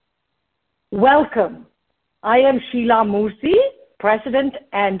Welcome. I am Sheila Murthy, President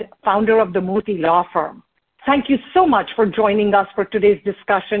and founder of the Murthy Law Firm. Thank you so much for joining us for today's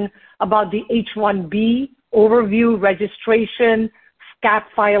discussion about the H1B overview, registration, SCAP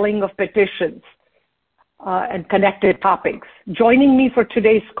filing of petitions, and connected topics. Joining me for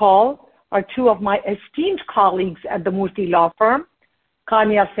today's call are two of my esteemed colleagues at the Murthy Law Firm,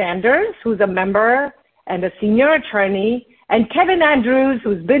 Kanya Sanders, who's a member and a senior attorney, and Kevin Andrews,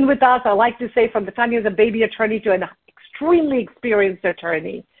 who's been with us, I like to say, from the time he was a baby attorney to an extremely experienced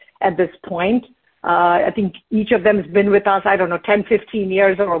attorney at this point. I think each of them has been with us, 10, 15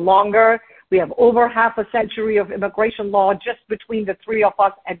 years or longer. We have over half a century of immigration law just between the three of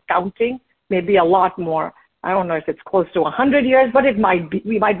us and counting, maybe a lot more. I don't know if it's close to 100 years, but it might be.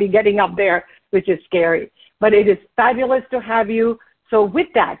 We might be getting up there, which is scary. But it is fabulous to have you. So with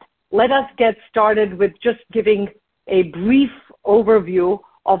that, let us get started with just giving a brief overview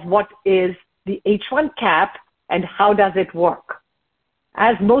of what is the H1 cap and how does it work.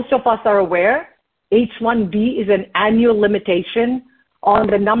 As most of us are aware, H1B is an annual limitation on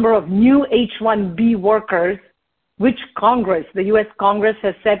the number of new H1B workers, which Congress, the U.S. Congress,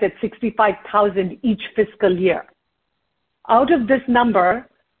 has set at 65,000 each fiscal year. Out of this number,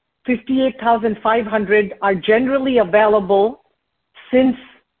 58,500 are generally available, since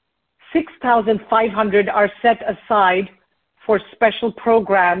 6,500 are set aside for special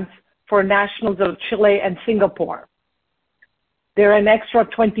programs for nationals of Chile and Singapore. There are an extra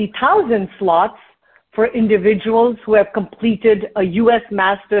 20,000 slots for individuals who have completed a U.S.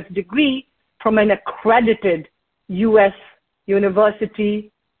 master's degree from an accredited U.S.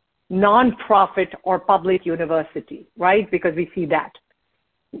 university, nonprofit or public university, right? Because we see that.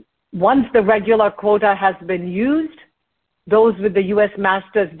 Once the regular quota has been used, those with the U.S.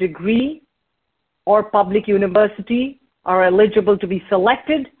 master's degree or public university are eligible to be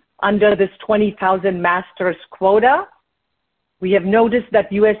selected under this 20,000 master's quota. We have noticed that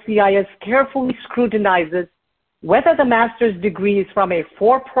USCIS carefully scrutinizes whether the master's degree is from a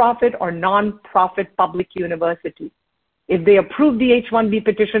for-profit or non-profit public university. If they approve the H-1B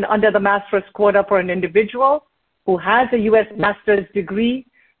petition under the master's quota for an individual who has a U.S. master's degree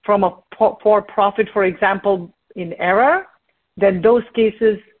from a for-profit, for example, in error, then those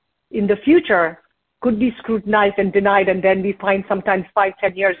cases in the future could be scrutinized and denied, and then we find sometimes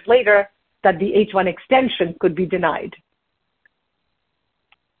 5-10 years later that the H-1 extension could be denied.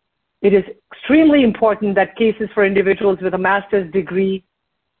 It is extremely important that cases for individuals with a master's degree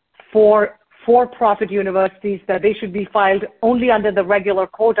for-profit universities, that they should be filed only under the regular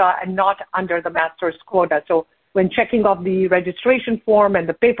quota and not under the master's quota. So when checking off the registration form and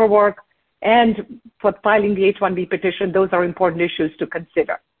the paperwork and for filing the H-1B petition, those are important issues to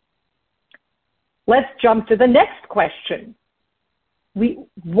consider. Let's jump to the next question.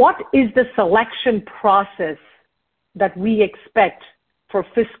 What is the selection process that we expect for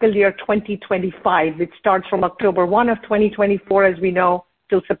fiscal year 2025, which starts from October 1 of 2024, as we know,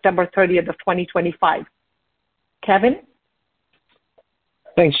 till September 30th of 2025. Kevin?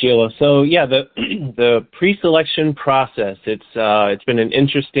 Thanks, Sheila. So yeah, the pre-selection process, it's been an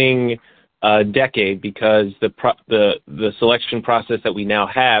interesting decade because the selection process that we now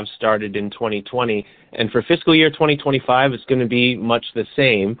have started in 2020, and for fiscal year 2025, it's going to be much the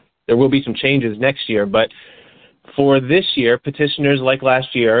same. There will be some changes next year, but for this year, petitioners, like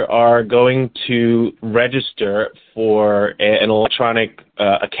last year, are going to register for an electronic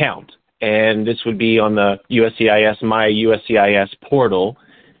account. And this would be on the USCIS, My USCIS portal,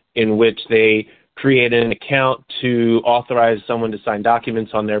 in which they create an account to authorize someone to sign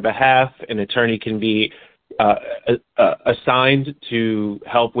documents on their behalf. An attorney can be assigned to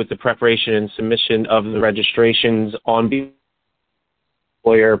help with the preparation and submission of the registrations on behalf of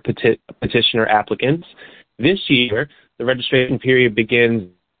employer petitioner applicants. This year, the registration period begins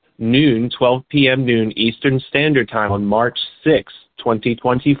 12 p.m. noon Eastern Standard Time on March 6,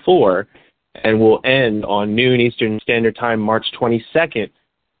 2024, and will end on noon Eastern Standard Time, March 22nd,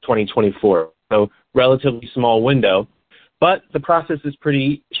 2024. So relatively small window, but the process is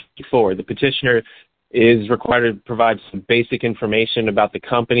pretty straightforward. The petitioner is required to provide some basic information about the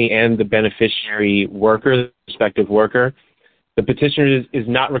company and the beneficiary worker, the respective worker. The petitioner is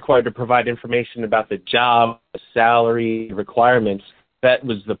not required to provide information about the job, the salary, requirements. That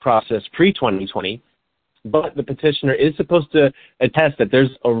was the process pre-2020. But the petitioner is supposed to attest that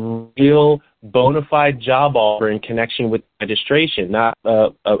there's a real bona fide job offer in connection with registration, not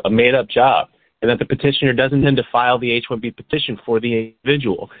a made-up job, and that the petitioner doesn't intend to file the H-1B petition for the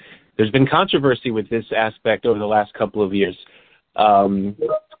individual. There's been controversy with this aspect over the last couple of years.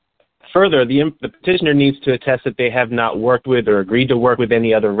 Further, the petitioner needs to attest that they have not worked with or agreed to work with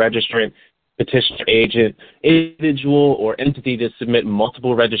any other registrant petitioner agent, individual, or entity to submit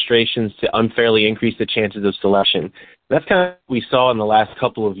multiple registrations to unfairly increase the chances of selection. That's kind of what we saw in the last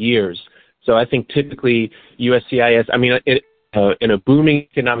couple of years. So I think typically USCIS, in a booming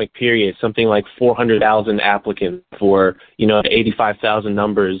economic period, something like 400,000 applicants for, 85,000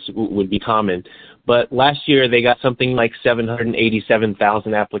 numbers would be common. But last year they got something like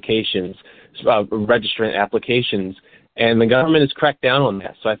 787,000 applications, registrant applications, and the government has cracked down on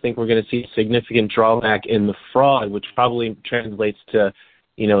that. So I think we're going to see a significant drawback in the fraud, which probably translates to,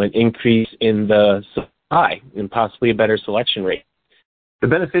 an increase in the supply and possibly a better selection rate. The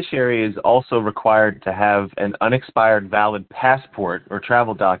beneficiary is also required to have an unexpired valid passport or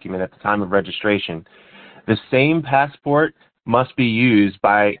travel document at the time of registration. The same passport must be used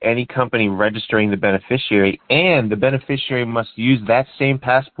by any company registering the beneficiary, and the beneficiary must use that same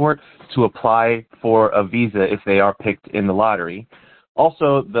passport to apply for a visa if they are picked in the lottery.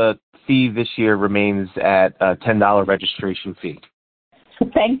 Also, the fee this year remains at a $10 registration fee.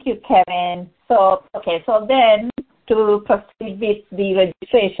 Thank you, Kevin. So then to proceed with the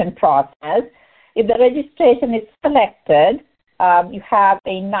registration process, if the registration is selected, you have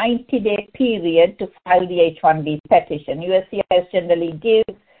a 90-day period to file the H1B petition. USCIS generally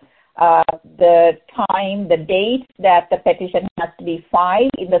gives the time, the date that the petition has to be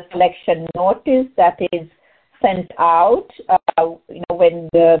filed in the selection notice that is sent out when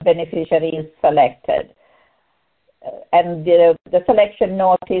the beneficiary is selected. And the selection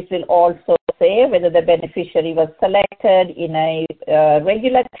notice will also say whether the beneficiary was selected in a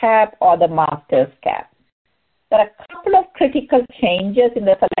regular cap or the master's cap. There are a couple of critical changes in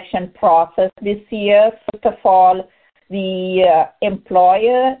the selection process this year. First of all, the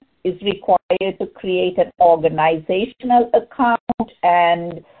employer is required to create an organizational account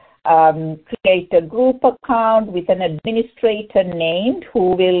and create a group account with an administrator named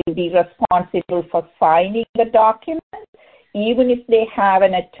who will be responsible for signing the document. Even if they have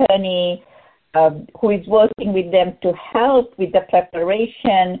an attorney who is working with them to help with the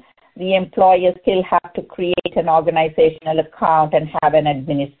preparation, the employer still have to create an organizational account and have an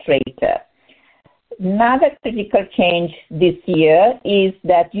administrator. Another critical change this year is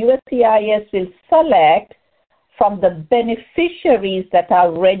that USCIS will select from the beneficiaries that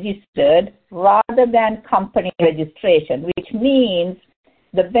are registered rather than company registration, which means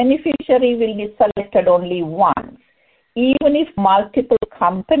the beneficiary will be selected only once. Even if multiple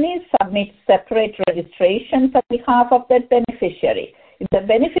companies submit separate registrations on behalf of that beneficiary, if the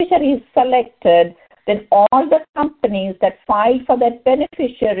beneficiary is selected, then all the companies that file for that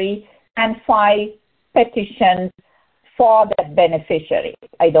beneficiary can file petitions for that beneficiary.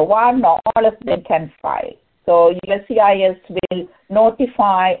 Either one or all of them can file. So USCIS will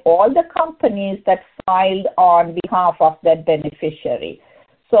notify all the companies that filed on behalf of that beneficiary.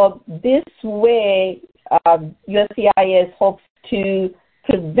 So this way, USCIS hopes to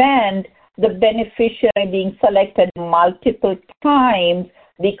prevent the beneficiary being selected multiple times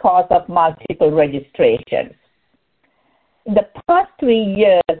because of multiple registrations. In the past 3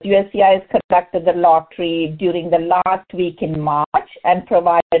 years, USCIS conducted the lottery during the last week in March and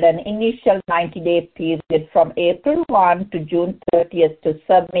provided an initial 90-day period from April 1 to June 30th to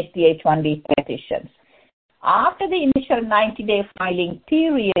submit the H1B petitions. After the initial 90-day filing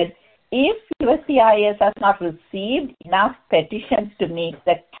period, if USCIS has not received enough petitions to meet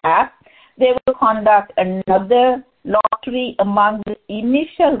the cap, they will conduct another lottery among the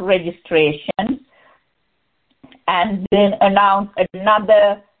initial registrations and then announce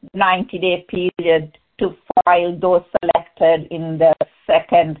another 90-day period to file those selected in the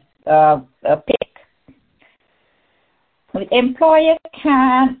second pick. The employer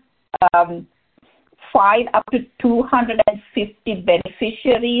can file up to 250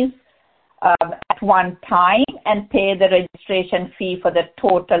 beneficiaries at one time and pay the registration fee for the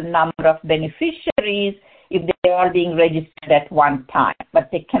total number of beneficiaries if they are being registered at one time. But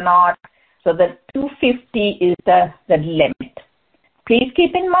they cannot, so the 250 is the limit. Please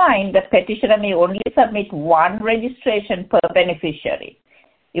keep in mind the petitioner may only submit one registration per beneficiary.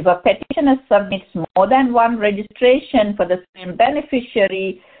 If a petitioner submits more than one registration for the same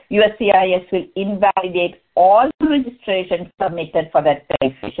beneficiary, USCIS will invalidate all the registrations submitted for that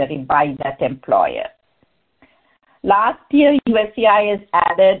beneficiary by that employer. Last year, USCIS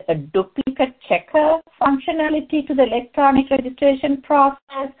added a duplicate checker functionality to the electronic registration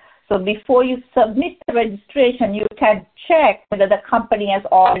process. So before you submit the registration, you can check whether the company has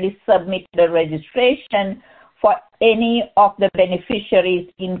already submitted a registration for any of the beneficiaries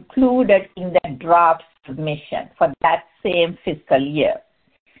included in the draft submission for that same fiscal year.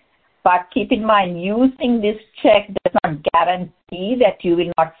 But keep in mind, using this check does not guarantee that you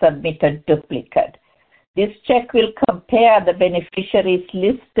will not submit a duplicate. This check will compare the beneficiaries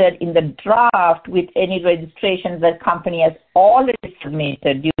listed in the draft with any registrations the company has already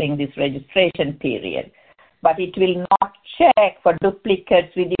submitted during this registration period. But it will not check for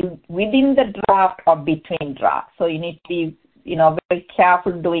duplicates within the draft or between drafts. So you need to be, very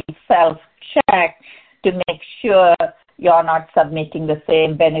careful doing self-check to make sure you're not submitting the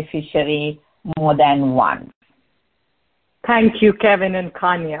same beneficiary more than once. Thank you, Kevin and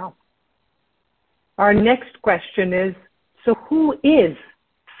Kanya. Our next question is, so who is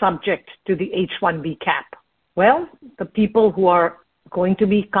subject to the H1B cap? Well, the people who are going to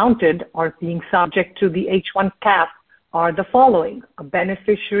be counted or being subject to the H1 cap are the following: a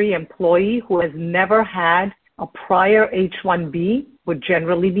beneficiary employee who has never had a prior H1B would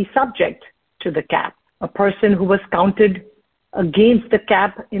generally be subject to the cap. A person who was counted against the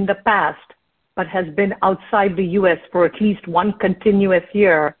cap in the past but has been outside the U.S. for at least one continuous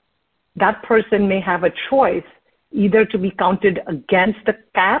year, that person may have a choice either to be counted against the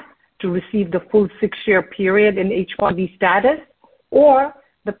cap to receive the full 6-year period in H1B status, or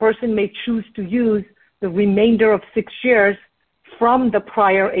the person may choose to use the remainder of 6 years from the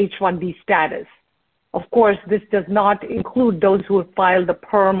prior H1B status. Of course, this does not include those who have filed the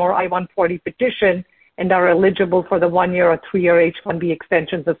PERM or I-140 petition and are eligible for the 1-year or 3-year H1B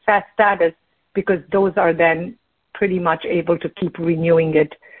extensions of status, because those are then pretty much able to keep renewing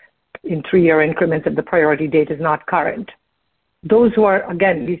it in 3-year increments if the priority date is not current. Those who are,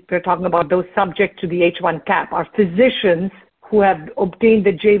 again, we're talking about those subject to the H1 cap, are physicians who have obtained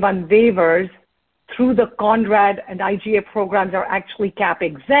the J1 waivers through the Conrad and IGA programs are actually cap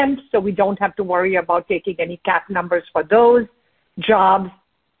exempt, so we don't have to worry about taking any cap numbers for those jobs,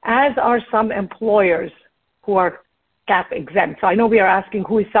 as are some employers who are cap exempt. So I know we are asking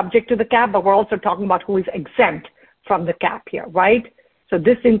who is subject to the cap, but we're also talking about who is exempt from the cap here, right? So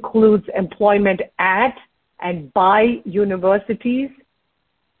this includes employment at and by universities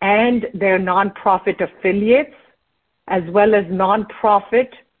and their nonprofit affiliates, as well as nonprofit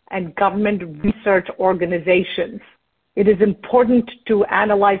and government research organizations. It is important to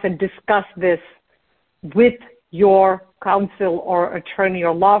analyze and discuss this with your counsel or attorney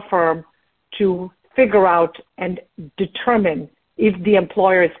or law firm to figure out and determine if the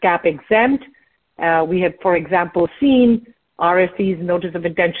employer is cap exempt. We have, for example, seen RFE's notice of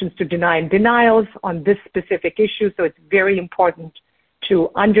intentions to deny and denials on this specific issue, so it's very important to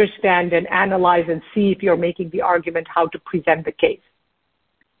understand and analyze and see if you're making the argument how to present the case.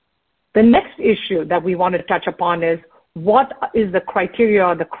 The next issue that we want to touch upon is what is the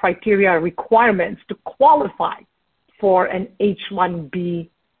criteria requirements to qualify for an H1B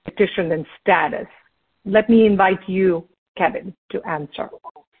petition and status. Let me invite you, Kevin, to answer.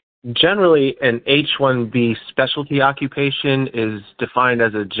 Generally, an H1B specialty occupation is defined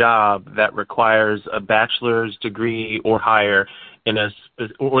as a job that requires a bachelor's degree or higher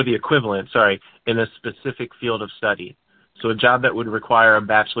or the equivalent, in a specific field of study. So a job that would require a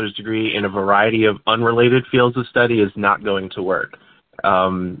bachelor's degree in a variety of unrelated fields of study is not going to work.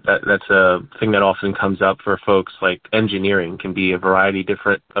 That's a thing that often comes up for folks. Like engineering can be a variety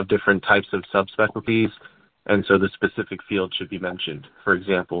of different types of subspecialties, and so the specific field should be mentioned, for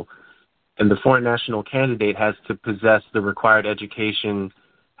example. And the foreign national candidate has to possess the required education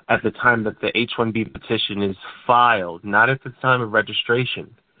at the time that the H-1B petition is filed, not at the time of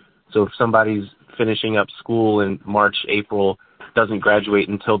registration. So if somebody's finishing up school in March, April, doesn't graduate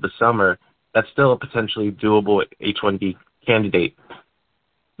until the summer, that's still a potentially doable H-1B candidate.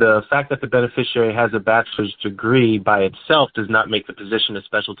 The fact that the beneficiary has a bachelor's degree by itself does not make the position a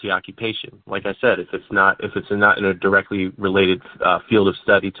specialty occupation. Like I said, if it's not in a directly related field of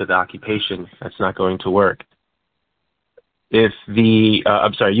study to the occupation, that's not going to work. If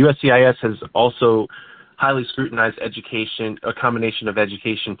USCIS has also highly scrutinized education, a combination of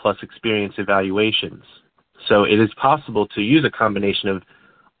education plus experience evaluations. So it is possible to use a combination of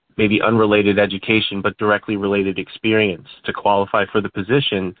maybe unrelated education but directly related experience to qualify for the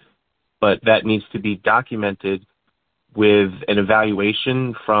position, but that needs to be documented with an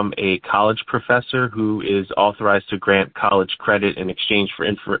evaluation from a college professor who is authorized to grant college credit in exchange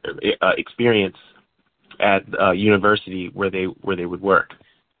for experience at a university where they would work.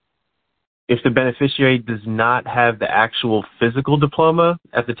 If the beneficiary does not have the actual physical diploma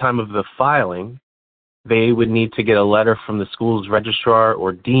at the time of the filing, they would need to get a letter from the school's registrar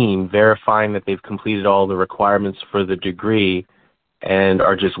or dean verifying that they've completed all the requirements for the degree and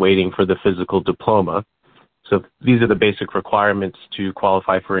are just waiting for the physical diploma. So these are the basic requirements to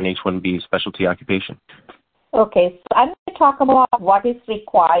qualify for an H-1B specialty occupation. Okay, so I'm going to talk about what is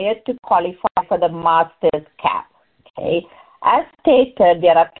required to qualify for the master's cap. Okay. As stated,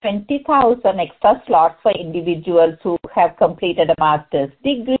 there are 20,000 extra slots for individuals who have completed a master's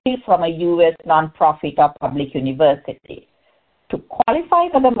degree from a U.S. nonprofit or public university. To qualify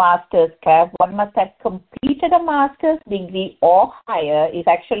for the master's cap, one must have completed a master's degree or higher, is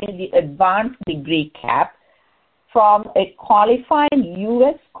actually the advanced degree cap, from a qualifying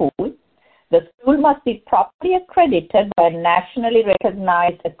U.S. school. The school must be properly accredited by a nationally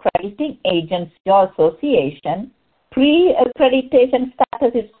recognized accrediting agency or association. Pre-accreditation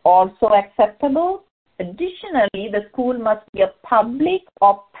status is also acceptable. Additionally, the school must be a public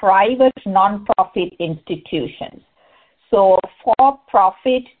or private nonprofit institution. So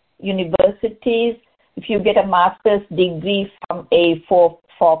for-profit universities, if you get a master's degree from a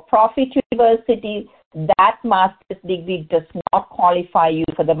for-profit university, that master's degree does not qualify you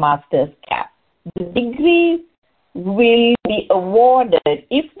for the master's cap. The degree will be awarded,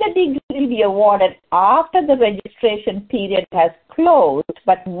 if the degree will be awarded after the registration period has closed,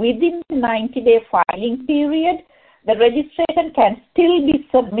 but within the 90-day filing period, the registration can still be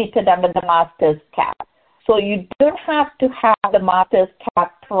submitted under the master's cap. So you don't have to have the master's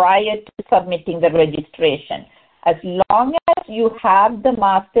cap prior to submitting the registration. As long as you have the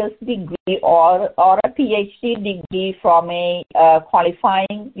master's degree or a PhD degree from a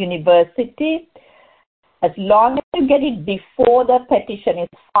qualifying university, as long as you get it before the petition is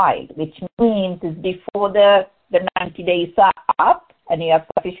filed, which means it's before the 90 days are up and you have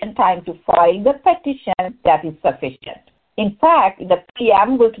sufficient time to file the petition, that is sufficient. In fact, the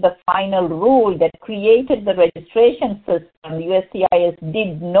preamble to the final rule that created the registration system, USCIS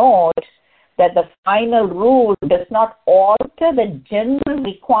did note that the final rule does not alter the general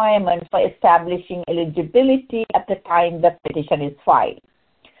requirements for establishing eligibility at the time the petition is filed.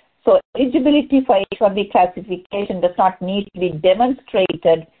 So eligibility for H1B classification does not need to be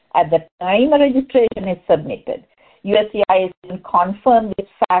demonstrated at the time a registration is submitted. USCIS confirmed this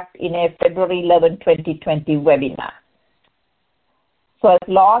fact in a February 11, 2020 webinar. So as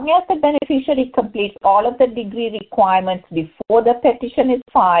long as the beneficiary completes all of the degree requirements before the petition is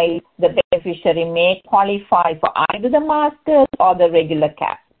filed, the beneficiary may qualify for either the master's or the regular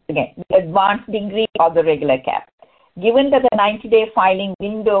cap. Again, the advanced degree or the regular cap. Given that the 90-day filing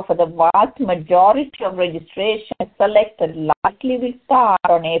window for the vast majority of registration selected likely will start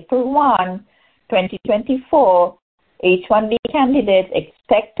on April 1, 2024, H1B candidates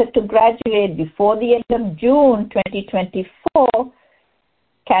expected to graduate before the end of June 2024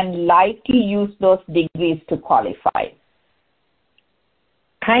 can likely use those degrees to qualify.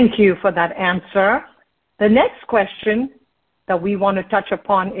 Thank you for that answer. The next question that we want to touch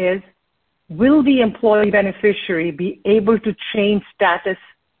upon is, will the employee beneficiary be able to change status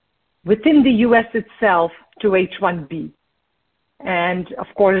within the U.S. itself to H1B? And of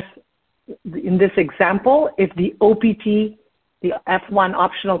course, in this example, if the OPT, the F1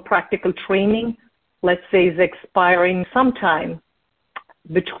 optional practical training, let's say is expiring sometime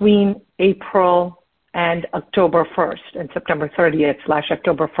between April and October 1st and September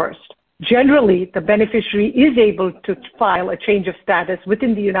 30th/October 1st. Generally, the beneficiary is able to file a change of status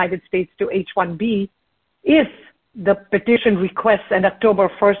within the United States to H1B if the petition requests an October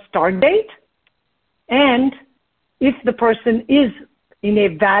 1st start date and if the person is in a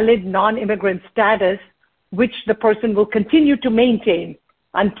valid non-immigrant status, which the person will continue to maintain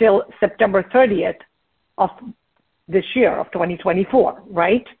until September 30th of this year, of 2024,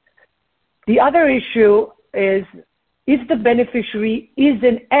 right? The other issue is, if the beneficiary is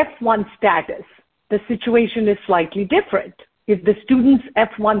in F1 status, the situation is slightly different. If the student's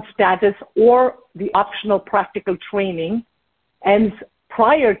F1 status or the optional practical training ends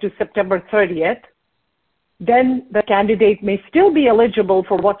prior to September 30th, then the candidate may still be eligible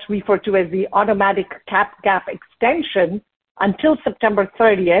for what's referred to as the automatic cap gap extension until September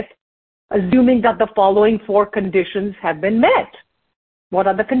 30th, assuming that the following 4 conditions have been met. What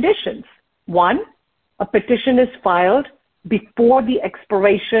are the conditions? 1, a petition is filed before the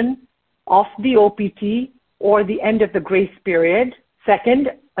expiration of the OPT or the end of the grace period. 2nd,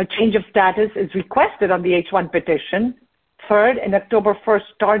 a change of status is requested on the H1 petition. 3rd, an October 1st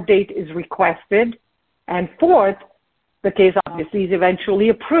start date is requested. And 4th, the case obviously is eventually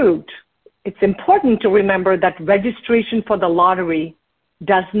approved. It's important to remember that registration for the lottery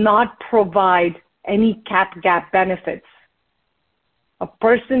does not provide any cap gap benefits. A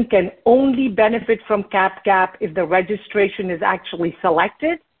person can only benefit from cap gap if the registration is actually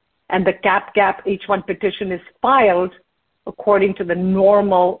selected and the cap gap H1 petition is filed according to the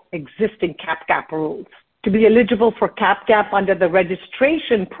normal existing cap gap rules. To be eligible for cap gap under the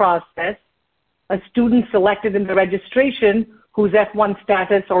registration process, a student selected in the registration whose F1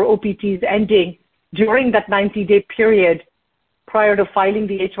 status or OPT is ending during that 90-day period prior to filing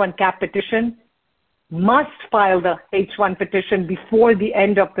the H1 CAP petition must file the H1 petition before the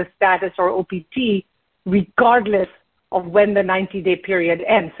end of the status or OPT, regardless of when the 90-day period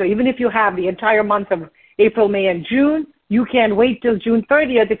ends. So even if you have the entire month of April, May, and June, you can wait till June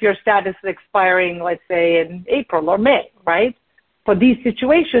 30th if your status is expiring, let's say, in April or May, right? For these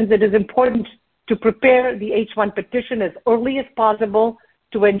situations, it is important to prepare the H1 petition as early as possible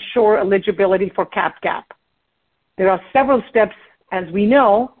to ensure eligibility for CAP-GAP. There are several steps, as we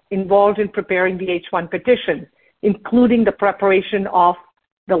know, involved in preparing the H1 petition, including the preparation of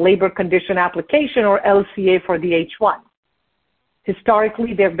the labor condition application or LCA for the H1.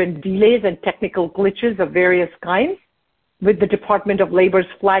 Historically, there have been delays and technical glitches of various kinds with the Department of Labor's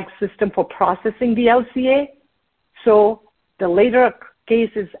flag system for processing the LCA. So the later a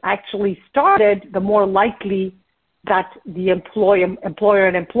case is actually started, the more likely that the employer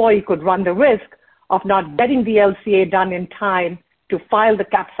and employee could run the risk of not getting the LCA done in time to file the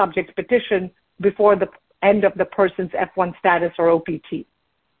CAP subject petition before the end of the person's F1 status or OPT.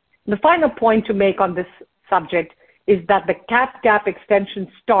 The final point to make on this subject is that the CAP-GAP extension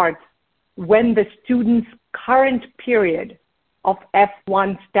starts when the student's current period of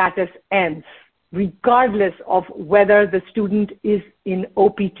F1 status ends, regardless of whether the student is in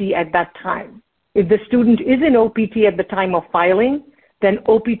OPT at that time. If the student is in OPT at the time of filing, then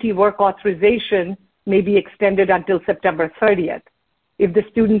OPT work authorization may be extended until September 30th. If the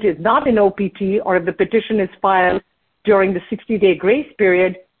student is not in OPT or if the petition is filed during the 60-day grace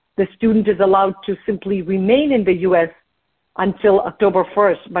period, the student is allowed to simply remain in the U.S. until October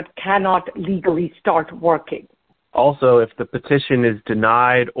 1st, but cannot legally start working. Also, if the petition is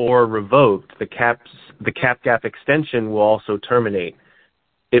denied or revoked, the CAP-GAP extension will also terminate.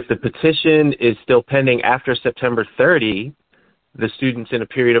 If the petition is still pending after September 30, the student's in a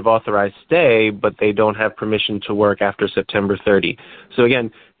period of authorized stay, but they don't have permission to work after September 30. So again,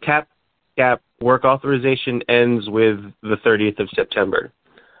 CAP-GAP work authorization ends with the 30th of September.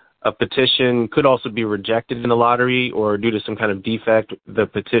 A petition could also be rejected in the lottery or due to some kind of defect, the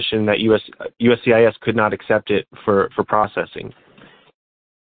petition that USCIS could not accept it for processing.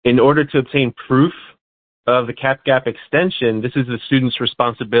 In order to obtain proof of the CAP-GAP extension, this is the student's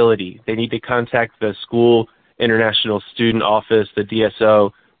responsibility. They need to contact the school International Student Office, the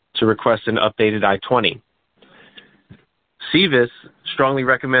DSO, to request an updated I-20. CVIS strongly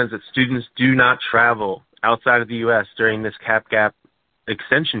recommends that students do not travel outside of the U.S. during this CAP-GAP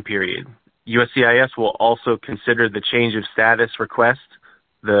extension period. USCIS will also consider the change of status request,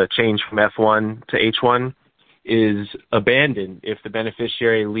 the change from F1 to H1, is abandoned if the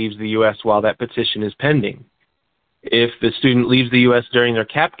beneficiary leaves the U.S. while that petition is pending. If the student leaves the U.S. during their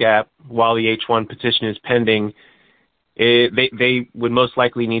CAP-GAP while the H1 petition is pending, they would most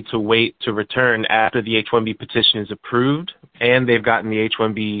likely need to wait to return after the H1B petition is approved and they've gotten the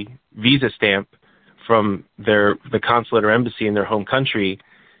H1B visa stamp from the consulate or embassy in their home country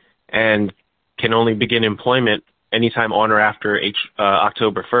and can only begin employment anytime on or after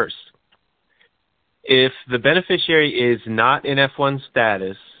October 1st. If the beneficiary is not in F1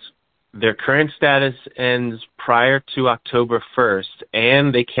 status, their current status ends prior to October 1st,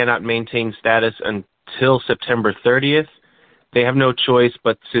 and they cannot maintain status until September 30th, they have no choice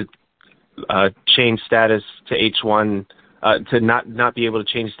but to change status to H1, to not be able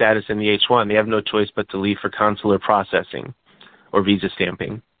to change status in the H1. They have no choice but to leave for consular processing or visa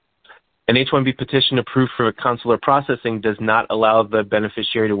stamping. An H1B petition approved for consular processing does not allow the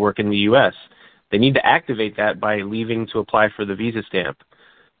beneficiary to work in the U.S. They need to activate that by leaving to apply for the visa stamp.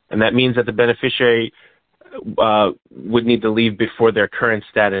 And that means that the beneficiary would need to leave before their current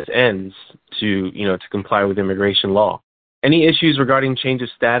status ends to comply with immigration law. Any issues regarding change of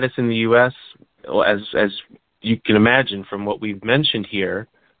status in the U.S., as you can imagine from what we've mentioned here,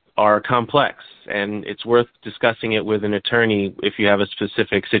 are complex, and it's worth discussing it with an attorney if you have a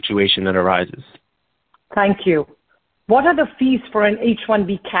specific situation that arises. Thank you. What are the fees for an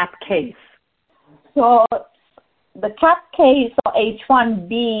H1B CAP case? So the CAP case or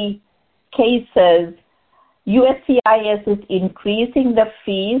H1B cases, USCIS is increasing the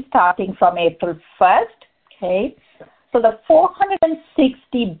fees starting from April 1st. Okay, so the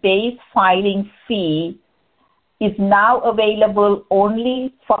 $460 base filing fee is now available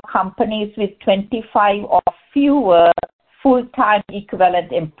only for companies with 25 or fewer full-time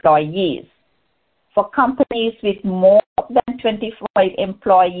equivalent employees. For companies with more than 25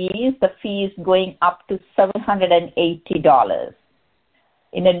 employees, the fee is going up to $780.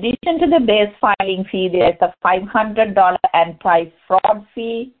 In addition to the base filing fee, there's a $500 anti-fraud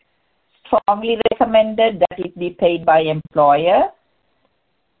fee, strongly recommended that it be paid by employer.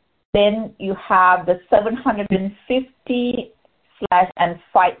 Then you have the $750 and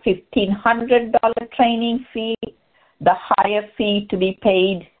 $1,500 training fee, the higher fee to be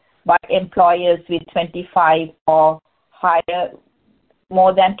paid by employers with 25 or higher,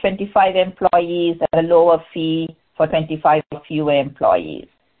 more than 25 employees, and a lower fee for 25 or fewer employees.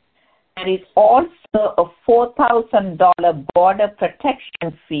 There is also a $4,000 border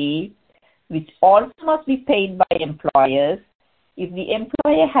protection fee, which also must be paid by employers if the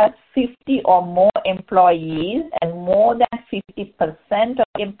employer has 50 or more employees and more than 50% of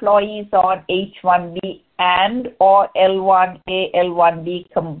employees are on H1B and or L1A,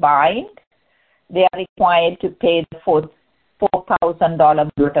 L1B combined. They are required to pay the $4,000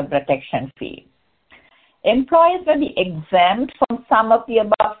 border protection fee. Employers will be exempt from some of the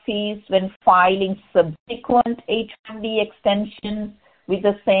above fees when filing subsequent H1B extensions with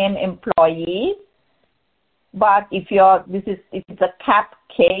the same employee. But if it's a cap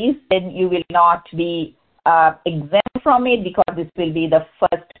case, then you will not be exempt from it, because this will be the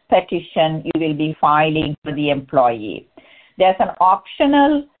first petition you will be filing for the employee. There's an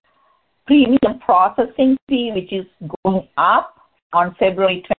optional premium processing fee which is going up on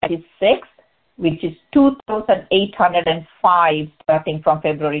February 26th, which is $2,805 starting from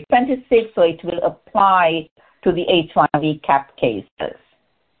February 26th, so it will apply to the H1B cap cases.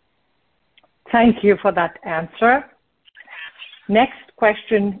 Thank you for that answer. Next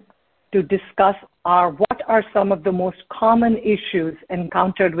question to discuss are, what are some of the most common issues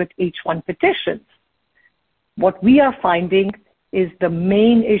encountered with H1 petitions? What we are finding is the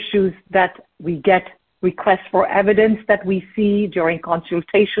main issues that we get requests for evidence that we see during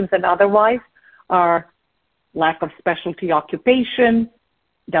consultations and otherwise are lack of specialty occupation.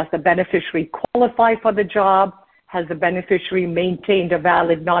 Does the beneficiary qualify for the job? Has the beneficiary maintained a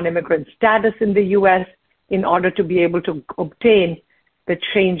valid non-immigrant status in the U.S. in order to be able to obtain the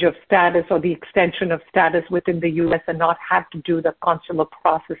change of status or the extension of status within the U.S. and not have to do the consular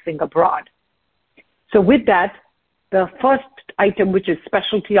processing abroad? So with that, the first item, which is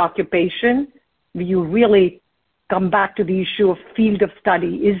specialty occupation, you really come back to the issue of field of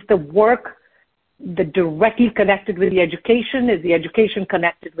study. Is the work directly connected with the education? Is the education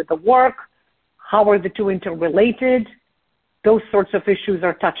connected with the work? How are the two interrelated? Those sorts of issues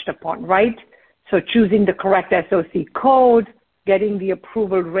are touched upon, right? So choosing the correct SOC code, getting the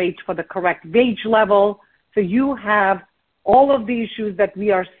approval rate for the correct wage level. So you have all of the issues that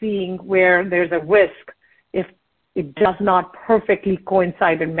we are seeing where there's a risk if it does not perfectly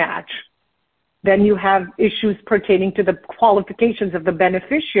coincide and match. Then you have issues pertaining to the qualifications of the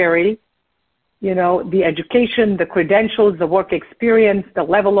beneficiary, the education, the credentials, the work experience, the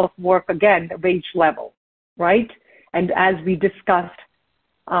level of work, again, the wage level, right? And as we discussed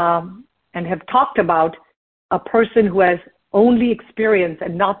and have talked about, a person who has only experience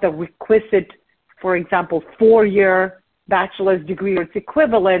and not the requisite, for example, 4-year bachelor's degree or its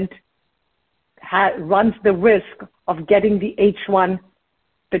equivalent, runs the risk of getting the H1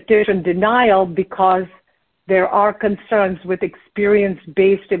 petition denial because there are concerns with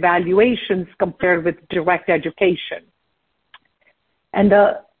experience-based evaluations compared with direct education. And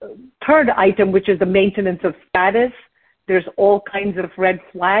the third item, which is the maintenance of status, there's all kinds of red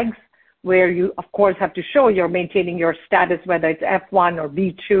flags where you, of course, have to show you're maintaining your status, whether it's F1 or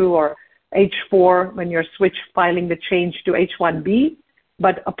B2 or H4 when you're filing the change to H1B.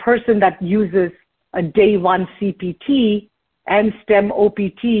 But a person that uses a day one CPT and STEM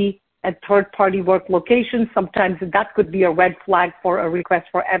OPT at third-party work locations, sometimes that could be a red flag for a request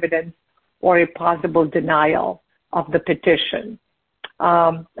for evidence or a possible denial of the petition.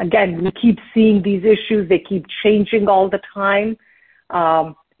 Again, we keep seeing these issues. They keep changing all the time.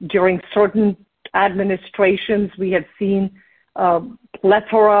 During certain administrations, we have seen a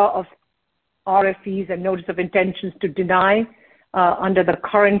plethora of RFEs and notice of intentions to deny. Under the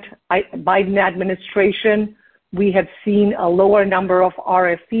current Biden administration, we have seen a lower number of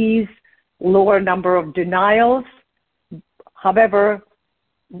RFEs, lower number of denials. However,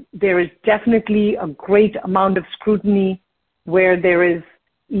 there is definitely a great amount of scrutiny where there is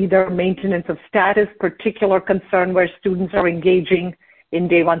either maintenance of status, particular concern where students are engaging in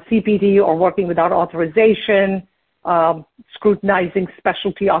day one CPT or working without authorization, scrutinizing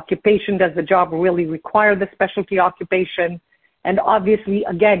specialty occupation. Does the job really require the specialty occupation? And obviously,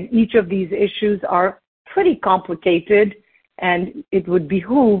 again, each of these issues are pretty complicated, and it would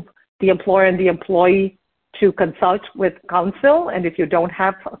behoove the employer and the employee to consult with counsel. And if you don't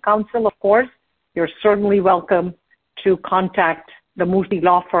have a counsel, of course, you're certainly welcome to contact the Murthy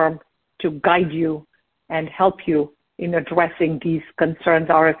Law Firm to guide you and help you in addressing these concerns,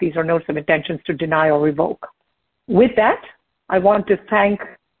 RFEs, or notice of intentions to deny or revoke. With that, I want to thank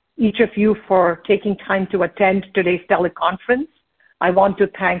each of you for taking time to attend today's teleconference. I want to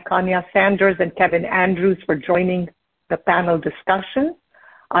thank Kanya Sanders and Kevin Andrews for joining the panel discussion.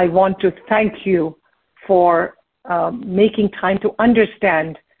 I want to thank you for making time to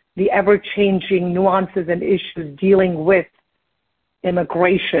understand the ever-changing nuances and issues dealing with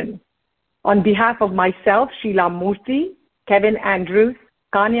immigration. On behalf of myself, Sheila Murthy, Kevin Andrews,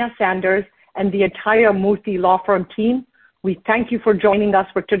 Kanya Sanders, and the entire Murthy Law Firm team, we thank you for joining us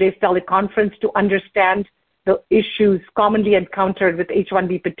for today's teleconference to understand the issues commonly encountered with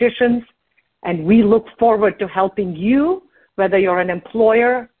H1B petitions, and we look forward to helping you, whether you're an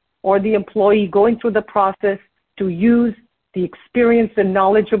employer or the employee going through the process, to use the experienced and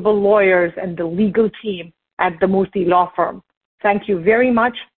knowledgeable lawyers and the legal team at the Murthy Law Firm. Thank you very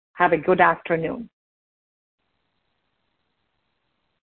much. Have a good afternoon.